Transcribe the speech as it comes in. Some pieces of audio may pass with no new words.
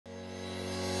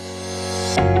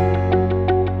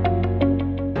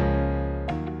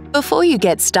Before you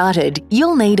get started,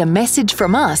 you'll need a message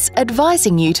from us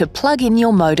advising you to plug in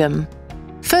your modem.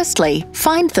 Firstly,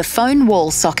 find the phone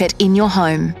wall socket in your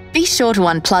home. Be sure to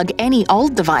unplug any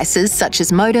old devices such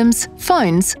as modems,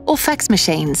 phones, or fax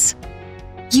machines.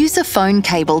 Use a phone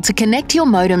cable to connect your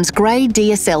modem's grey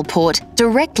DSL port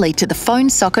directly to the phone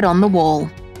socket on the wall.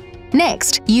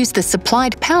 Next, use the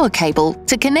supplied power cable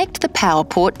to connect the power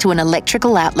port to an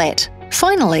electrical outlet.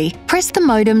 Finally, press the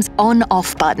modem's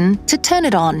on-off button to turn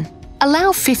it on.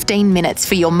 Allow 15 minutes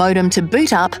for your modem to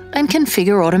boot up and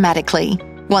configure automatically.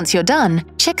 Once you're done,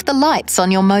 check the lights on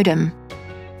your modem.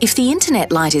 If the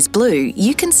internet light is blue,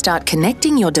 you can start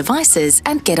connecting your devices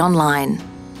and get online.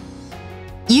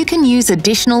 You can use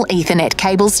additional Ethernet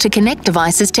cables to connect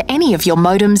devices to any of your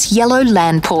modem's yellow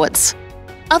LAN ports.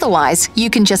 Otherwise, you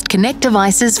can just connect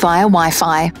devices via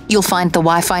Wi-Fi. You'll find the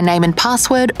Wi-Fi name and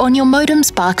password on your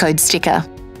modem's barcode sticker.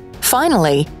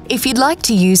 Finally, if you'd like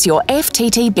to use your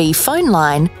FTTB phone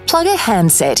line, plug a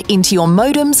handset into your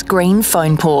modem's green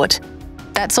phone port.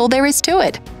 That's all there is to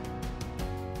it.